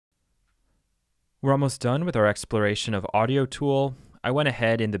We're almost done with our exploration of AudioTool. I went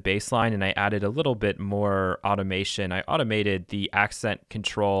ahead in the baseline and I added a little bit more automation. I automated the accent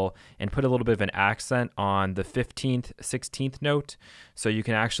control and put a little bit of an accent on the 15th, 16th note. So you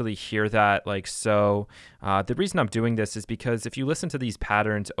can actually hear that like so. The reason I'm doing this is because if you listen to these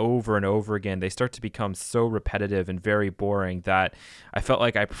patterns over and over again, they start to become so repetitive and very boring that I felt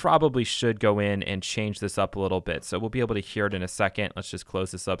like I probably should go in and change this up a little bit. So we'll be able to hear it in a second. Let's just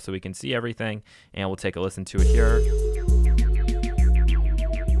close this up so we can see everything and we'll take a listen to it here.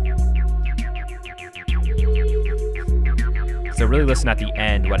 So really listen at the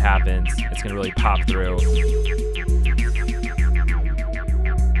end what happens. It's gonna really pop through.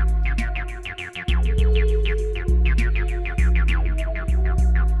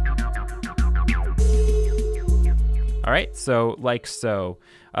 All right, so like so.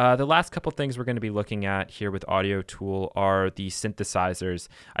 The last couple things we're going to be looking at here with AudioTool are the synthesizers.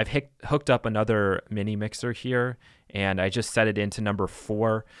 I've hooked up another mini mixer here, and I just set it into number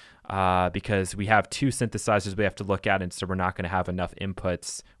 4 because we have 2 synthesizers we have to look at, and so we're not going to have enough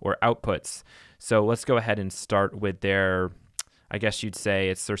inputs or outputs. So let's go ahead and start with their, I guess you'd say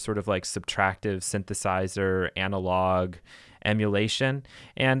it's their sort of like subtractive synthesizer, analog, emulation.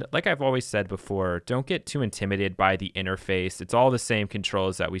 And like I've always said before, don't get too intimidated by the interface. It's all the same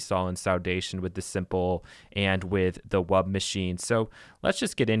controls that we saw in Soundation with the Simple and with the Wub machine. So let's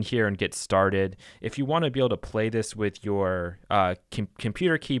just get in here and get started. If you want to be able to play this with your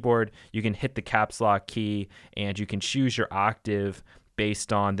computer keyboard, you can hit the caps lock key and you can choose your octave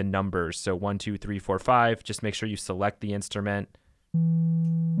based on the numbers. So 1, 2, 3, 4, 5. Just make sure you select the instrument.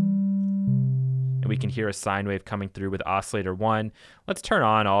 And we can hear a sine wave coming through with oscillator 1. Let's turn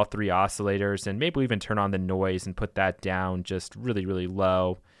on all 3 oscillators and maybe we'll even turn on the noise and put that down just really, really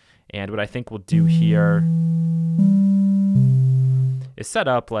low. And what I think we'll do here is set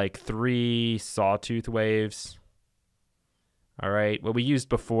up like 3 sawtooth waves. All right, what we used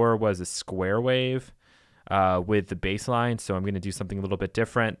before was a square wave with the bass line, so I'm going to do something a little bit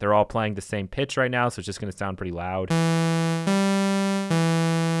different. They're all playing the same pitch right now, so it's just going to sound pretty loud.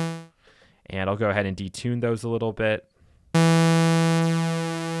 And I'll go ahead and detune those a little bit. And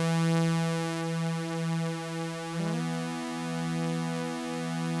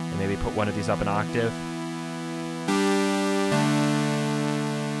maybe put one of these up an octave.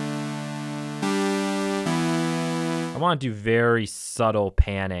 I want to do very subtle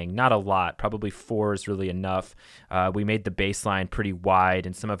panning, not a lot, probably 4 is really enough. We made the bass line pretty wide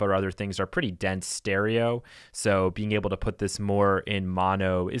and some of our other things are pretty dense stereo, so being able to put this more in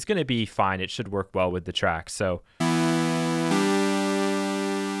mono is going to be fine. It should work well with the track. So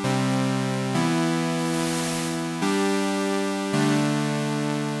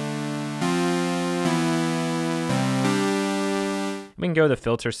we can go to the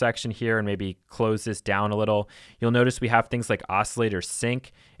filter section here and maybe close this down a little. You'll notice we have things like oscillator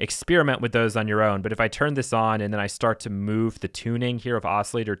sync. Experiment with those on your own, but if I turn this on and then I start to move the tuning here of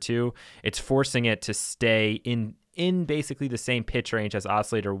oscillator 2, it's forcing it to stay in basically the same pitch range as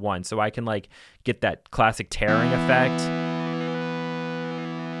oscillator 1. So I can like get that classic tearing effect.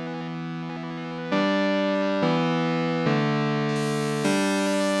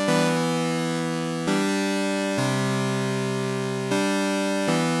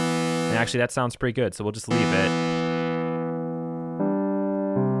 Actually, that sounds pretty good, so we'll just leave it.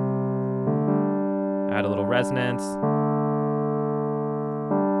 Add a little resonance.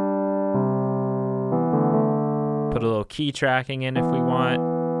 Put a little key tracking in if we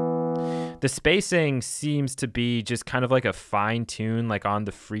want. The spacing seems to be just kind of like a fine tune, like on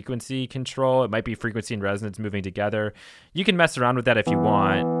the frequency control. It might be frequency and resonance moving together. You can mess around with that if you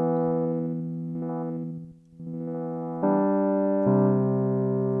want.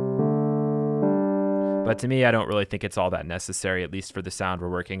 But to me, I don't really think it's all that necessary, at least for the sound we're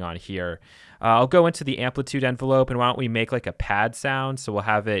working on here. I'll go into the amplitude envelope, and why don't we make like a pad sound? So we'll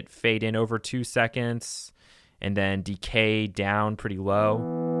have it fade in over 2 seconds and then decay down pretty low.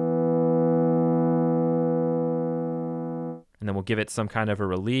 And then we'll give it some kind of a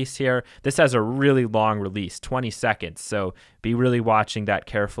release here. This has a really long release, 20 seconds. So be really watching that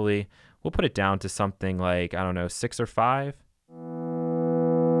carefully. We'll put it down to something like, I don't know, 6 or 5.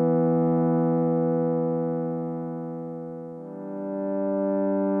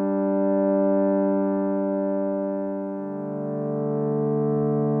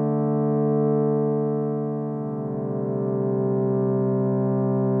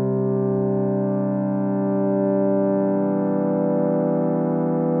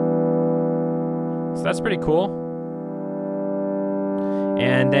 So that's pretty cool.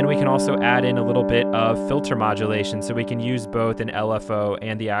 And then we can also add in a little bit of filter modulation, so we can use both an LFO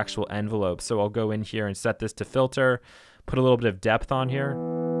and the actual envelope. So I'll go in here and set this to filter, put a little bit of depth on here.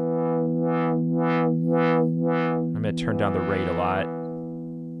 I'm going to turn down the rate a lot.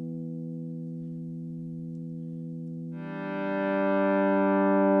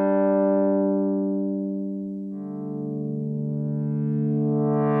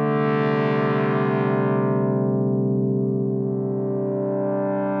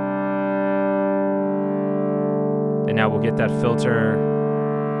 And now we'll get that filter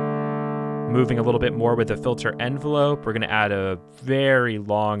moving a little bit more with the filter envelope. We're going to add a very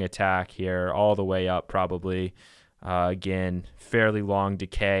long attack here, all the way up probably. Again, fairly long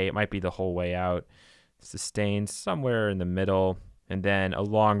decay. It might be the whole way out. Sustain somewhere in the middle. And then a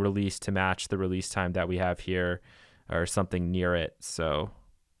long release to match the release time that we have here, or something near it. So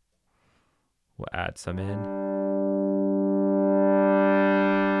we'll add some in.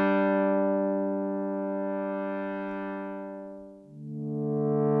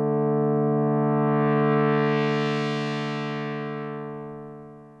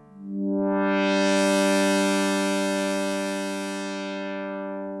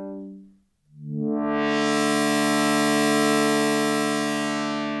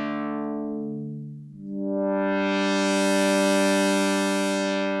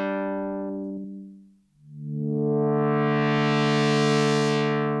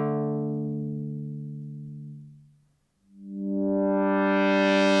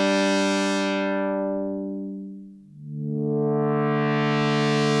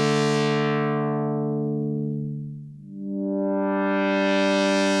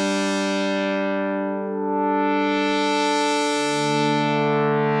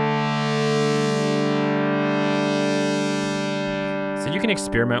 You can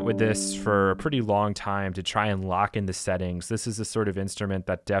experiment with this for a pretty long time to try and lock in the settings. This is a sort of instrument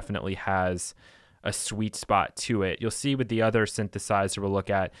that definitely has a sweet spot to it. You'll see with the other synthesizer we'll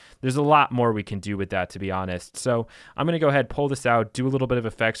look at, there's a lot more we can do with that, to be honest. So I'm going to go ahead, pull this out, do a little bit of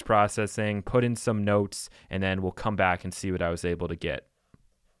effects processing, put in some notes, and then we'll come back and see what I was able to get.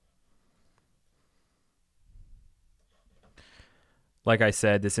 Like I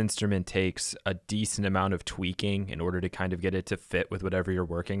said, this instrument takes a decent amount of tweaking in order to kind of get it to fit with whatever you're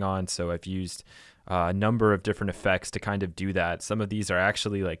working on. So I've used a number of different effects to kind of do that. Some of these are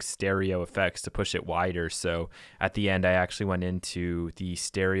actually like stereo effects to push it wider. So at the end, I actually went into the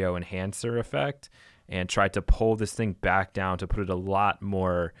stereo enhancer effect and tried to pull this thing back down to put it a lot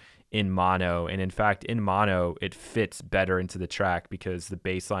more in mono. And in fact, in mono, it fits better into the track because the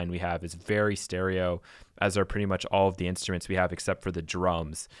bass line we have is very stereo, as are pretty much all of the instruments we have except for the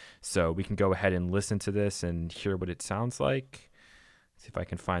drums. So we can go ahead and listen to this and hear what it sounds like. See if I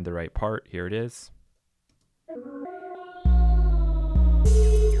can find the right part. Here it is. It's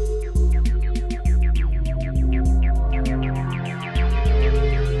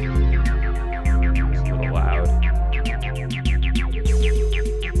a little loud.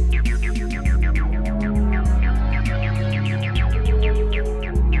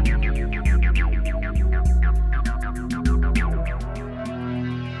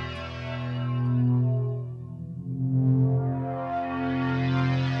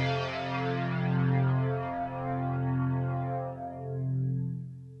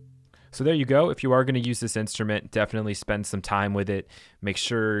 So there you go. If you are going to use this instrument, definitely spend some time with it. Make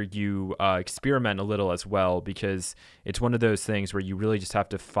sure you experiment a little as well, because it's one of those things where you really just have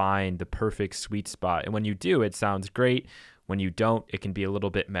to find the perfect sweet spot. And when you do, it sounds great. When you don't, it can be a little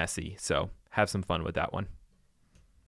bit messy. So have some fun with that one.